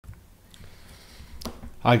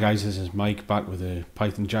Hi guys, this is Mike back with a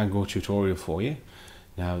Python Django tutorial for you.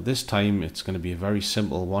 Now this time it's going to be a very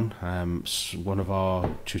simple one. One of our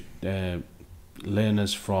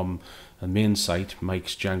learners from the main site,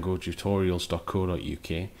 Mike's Django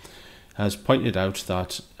tutorials.co.uk, has pointed out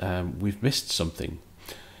that we've missed something.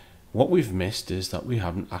 What we've missed is that we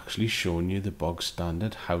haven't actually shown you the bog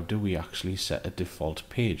standard. How do we actually set a default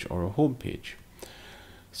page or a home page?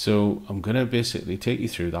 So I'm going to basically take you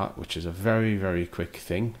through that, which is a very quick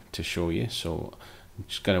thing to show you. So I'm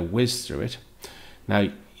just going to whiz through it. Now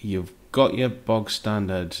you've got your bog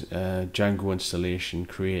standard Django installation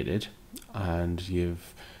created, and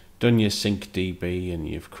you've done your sync DB, and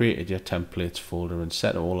you've created your templates folder and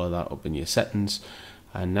set all of that up in your settings.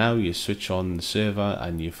 And now you switch on the server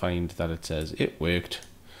and you find that it says it worked,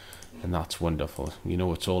 and that's wonderful. You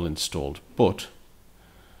know it's all installed. But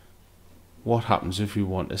what happens if we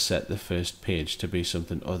want to set the first page to be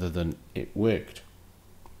something other than it worked?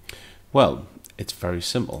 Well, it's very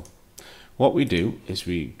simple. What we do is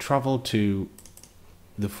we travel to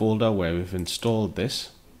the folder where we've installed this.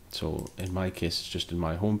 So in my case, it's just in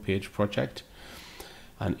my homepage project.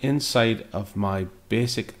 And inside of my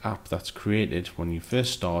basic app that's created when you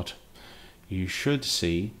first start, you should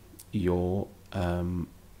see your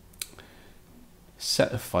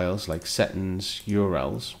set of files like settings,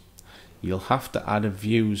 URLs. You'll have to add a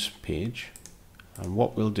views page, and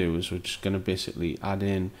what we'll do is we're just going to basically add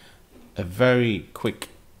in a very quick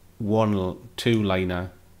 1-2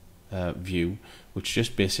 liner view, which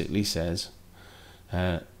just basically says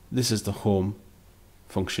this is the home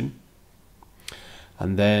function,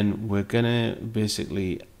 and then we're going to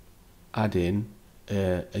basically add in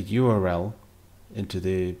a URL into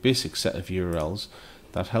the basic set of URLs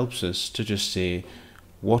that helps us to just say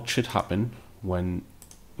what should happen when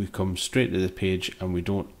we come straight to the page and we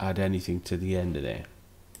don't add anything to the end of there.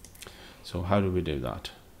 So how do we do that?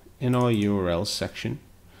 In our URLs section,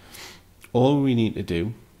 all we need to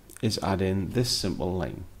do is add in this simple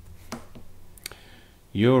line.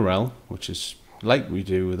 URL, which is like we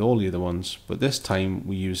do with all the other ones, but this time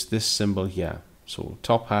we use this symbol here. So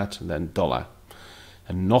top hat and then dollar,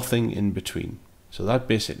 and nothing in between. So that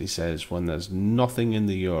basically says when there's nothing in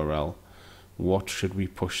the URL, what should we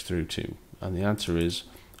push through to? And the answer is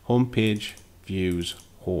homepage views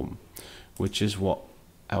home, which is what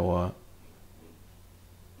our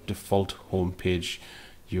default homepage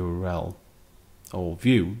URL or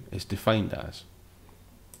view is defined as.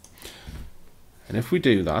 And if we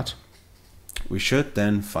do that, we should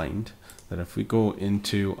then find that if we go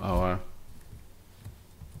into our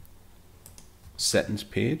settings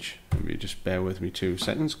page, maybe just bear with me 2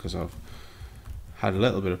 seconds because I've had a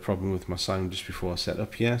little bit of problem with my sound just before I set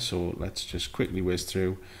up here, so let's just quickly whiz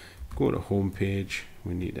through. Go to home page.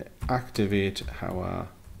 We need to activate our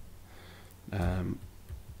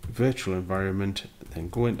virtual environment, then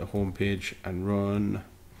go into home page and run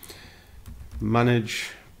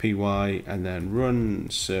manage py and then run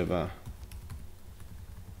server.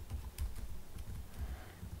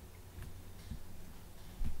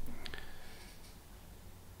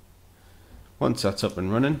 Once that's up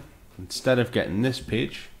and running, instead of getting this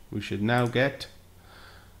page, we should now get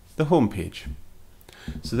the home page.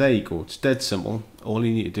 So there you go, it's dead simple. All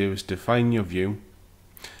you need to do is define your view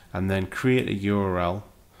and then create a URL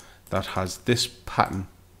that has this pattern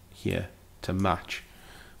here to match.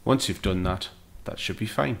 Once you've done that, that should be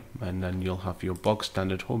fine, and then you'll have your bog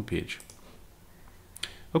standard home page.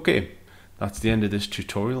 Okay, that's the end of this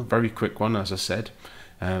tutorial. Very quick one, as I said.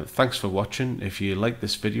 Thanks for watching. If you like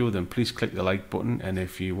this video, then please click the like button, and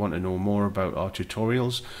if you want to know more about our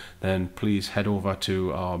tutorials, then please head over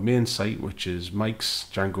to our main site, which is Mike's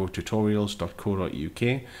Django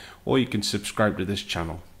tutorials.co.uk, or you can subscribe to this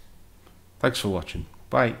channel. Thanks for watching.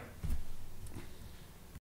 Bye.